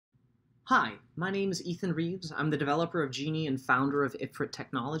Hi, my name is Ethan Reeves. I'm the developer of Genie and founder of Ifrit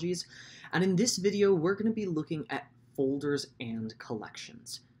Technologies, and in this video we're going to be looking at folders and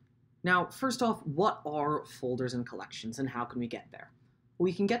collections. Now, first off, what are folders and collections and how can we get there?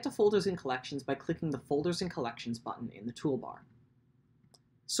 We can get to folders and collections by clicking the Folders and Collections button in the toolbar.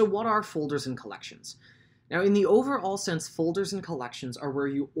 So what are folders and collections? Now, in the overall sense, folders and collections are where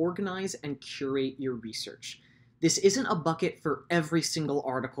you organize and curate your research. This isn't a bucket for every single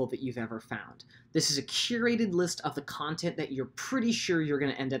article that you've ever found. This is a curated list of the content that you're pretty sure you're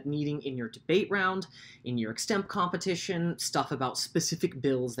going to end up needing in your debate round, in your extemp competition, stuff about specific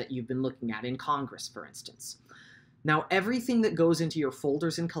bills that you've been looking at in Congress, for instance. Now, everything that goes into your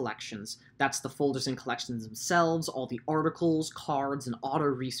folders and collections, that's the folders and collections themselves, all the articles, cards, and auto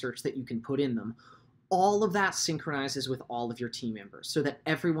research that you can put in them, all of that synchronizes with all of your team members so that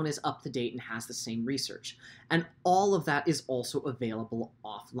everyone is up to date and has the same research. And all of that is also available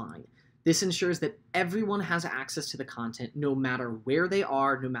offline. This ensures that everyone has access to the content no matter where they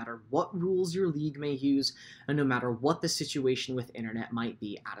are, no matter what rules your league may use, and no matter what the situation with internet might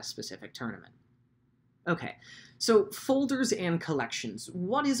be at a specific tournament. Okay, so folders and collections.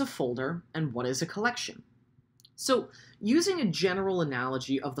 What is a folder and what is a collection? So, using a general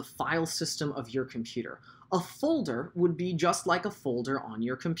analogy of the file system of your computer, a folder would be just like a folder on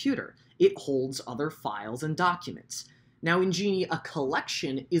your computer. It holds other files and documents. Now in Genie, a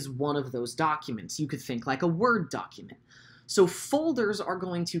collection is one of those documents. You could think like a Word document. So folders are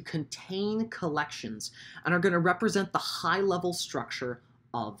going to contain collections and are going to represent the high-level structure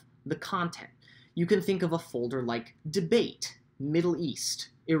of the content. You can think of a folder like Debate, Middle East,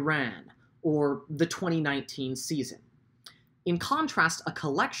 Iran, or the 2019 season. In contrast, a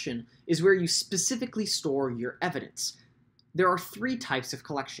collection is where you specifically store your evidence. There are three types of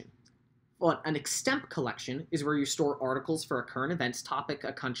collection. An extemp collection is where you store articles for a current events topic,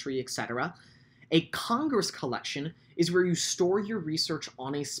 a country, etc. A Congress collection is where you store your research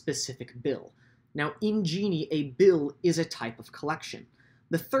on a specific bill. Now, in Genie, a bill is a type of collection.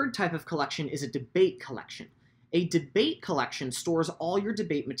 The third type of collection is a debate collection. A debate collection stores all your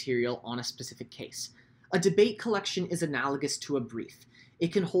debate material on a specific case. A debate collection is analogous to a brief.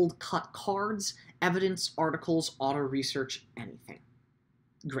 It can hold cut cards, evidence, articles, auto research, anything.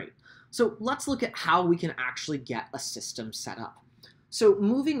 Great. So let's look at how we can actually get a system set up. So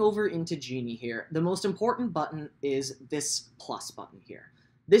moving over into Genie here, the most important button is this plus button here.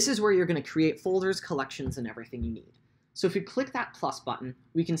 This is where you're going to create folders, collections, and everything you need. So if you click that plus button,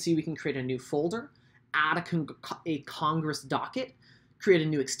 we can see we can create a new folder, add a Congress docket, create a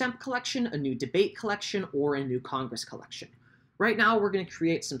new extemp collection, a new debate collection, or a new Congress collection. Right now, we're going to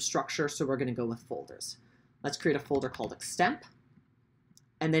create some structure, so we're going to go with folders. Let's create a folder called extemp,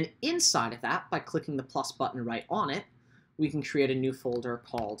 and then inside of that, by clicking the plus button right on it, we can create a new folder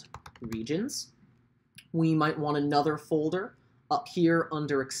called regions. We might want another folder up here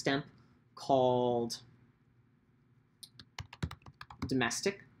under extemp called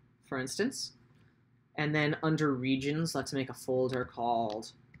domestic, for instance. And then under regions, let's make a folder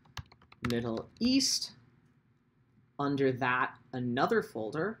called Middle East. Under that, another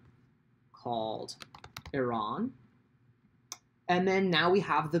folder called Iran. And then now we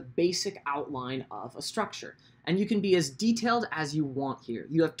have the basic outline of a structure. And you can be as detailed as you want here.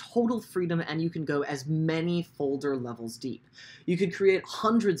 You have total freedom and you can go as many folder levels deep. You could create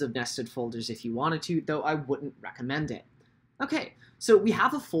hundreds of nested folders if you wanted to, though I wouldn't recommend it. Okay, so we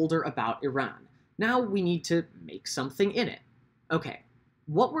have a folder about Iran. Now we need to make something in it. Okay,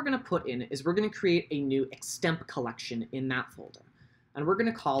 what we're going to put in is we're going to create a new extemp collection in that folder. And we're going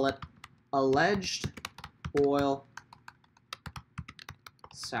to call it Alleged Oil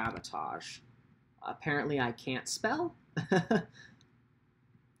Sabotage. Apparently I can't spell.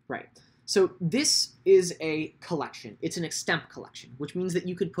 Right. So this is a collection. It's an extemp collection, which means that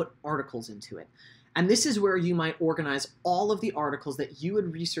you could put articles into it. And this is where you might organize all of the articles that you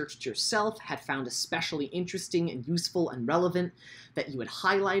had researched yourself, had found especially interesting and useful and relevant, that you had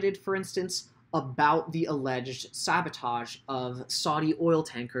highlighted, for instance, about the alleged sabotage of Saudi oil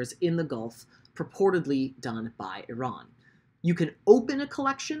tankers in the Gulf, purportedly done by Iran. You can open a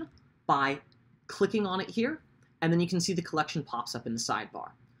collection by clicking on it here, and then you can see the collection pops up in the sidebar.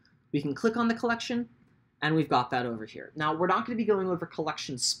 We can click on the collection, and we've got that over here. Now, we're not going to be going over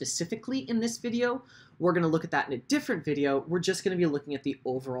collections specifically in this video. We're going to look at that in a different video. We're just going to be looking at the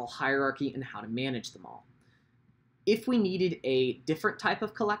overall hierarchy and how to manage them all. If we needed a different type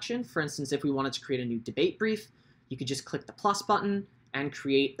of collection, for instance, if we wanted to create a new debate brief, you could just click the plus button and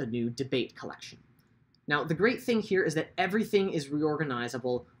create a new debate collection. Now, the great thing here is that everything is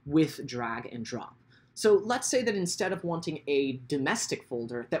reorganizable with drag and drop. So let's say that instead of wanting a domestic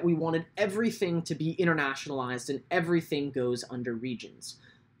folder, that we wanted everything to be internationalized and everything goes under regions.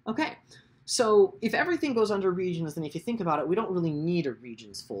 Okay, so if everything goes under regions, then if you think about it, we don't really need a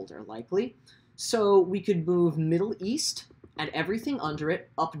regions folder, likely. So we could move Middle East and everything under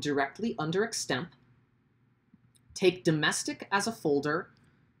it up directly under extemp, take domestic as a folder,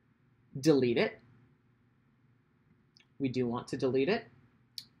 delete it. We do want to delete it.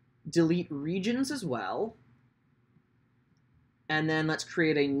 Delete regions as well. And then let's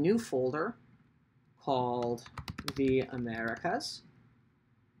create a new folder called the Americas.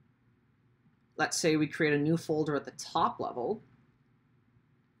 Let's say we create a new folder at the top level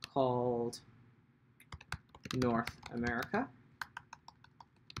called North America.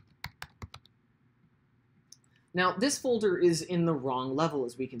 Now, this folder is in the wrong level,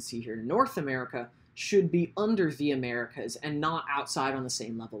 as we can see here. North America should be under the Americas and not outside on the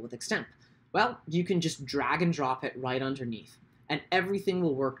same level with extemp. Well, you can just drag and drop it right underneath, and everything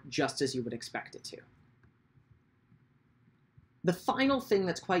will work just as you would expect it to. The final thing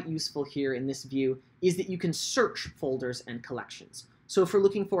that's quite useful here in this view is that you can search folders and collections. So if we're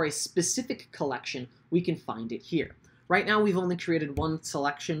looking for a specific collection, we can find it here. Right now, we've only created one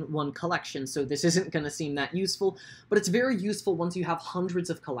selection, one collection, so this isn't going to seem that useful, but it's very useful once you have hundreds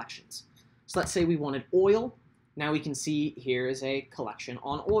of collections. So let's say we wanted oil. Now we can see here is a collection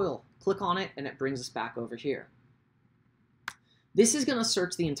on oil. Click on it, and it brings us back over here. This is going to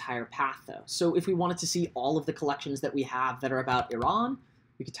search the entire path, though. So if we wanted to see all of the collections that we have that are about Iran,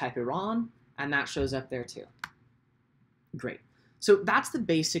 we could type Iran, and that shows up there too. Great. So that's the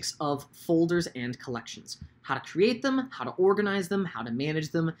basics of folders and collections. How to create them, how to organize them, how to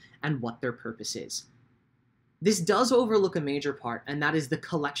manage them, and what their purpose is. This does overlook a major part, and that is the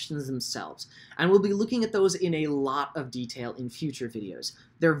collections themselves. And we'll be looking at those in a lot of detail in future videos.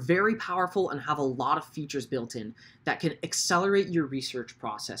 They're very powerful and have a lot of features built in that can accelerate your research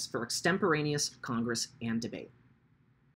process for extemporaneous, Congress, and debate.